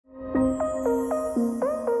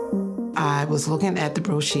I was looking at the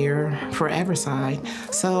brochure for Everside.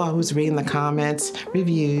 So I was reading the comments,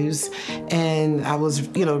 reviews, and I was,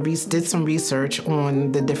 did some research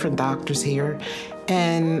on the different doctors here.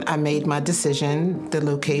 And I made my decision. The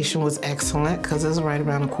location was excellent because it was right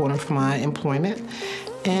around the corner from my employment.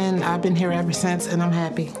 And I've been here ever since, and I'm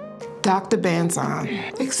happy. Dr.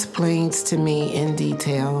 Banzan explains to me in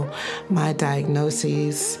detail my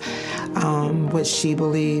diagnoses, what she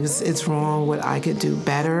believes is wrong, what I could do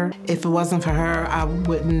better. If it wasn't for her, I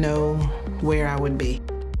wouldn't know where I would be.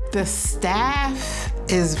 The staff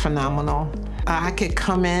is phenomenal. I could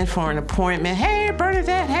come in for an appointment. Hey,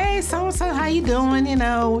 Bernadette, hey, so-and-so, how you doing?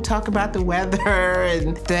 Talk about the weather,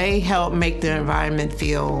 and they help make the environment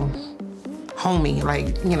feel homey,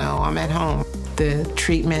 like, I'm at home. The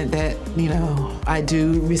treatment that, I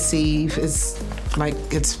do receive is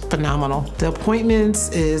it's phenomenal. The appointments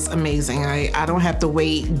is amazing. I don't have to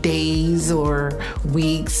wait days or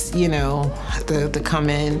weeks, to come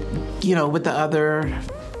in, with the other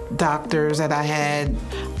doctors that I had.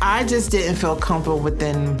 I just didn't feel comfortable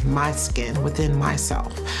within my skin, within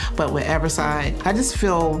myself. But with Everside, I just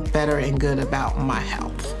feel better and good about my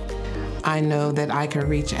health. I know that I can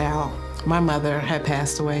reach out. My mother had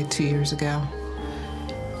passed away 2 years ago,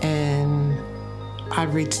 and I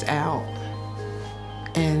reached out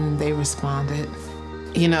and they responded.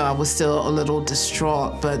 I was still a little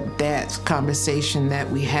distraught, but that conversation that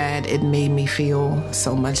we had, it made me feel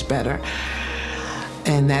so much better.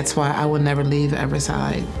 And that's why I will never leave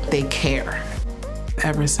Everside. They care.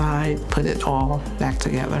 Everside put it all back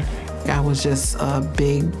together. I was just a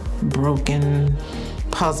big, broken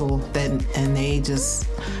puzzle, and they just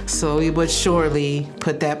slowly but surely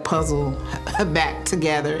put that puzzle back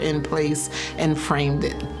together in place and framed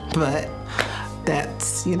it. But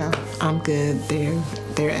that's, I'm good.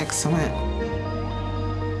 They're excellent.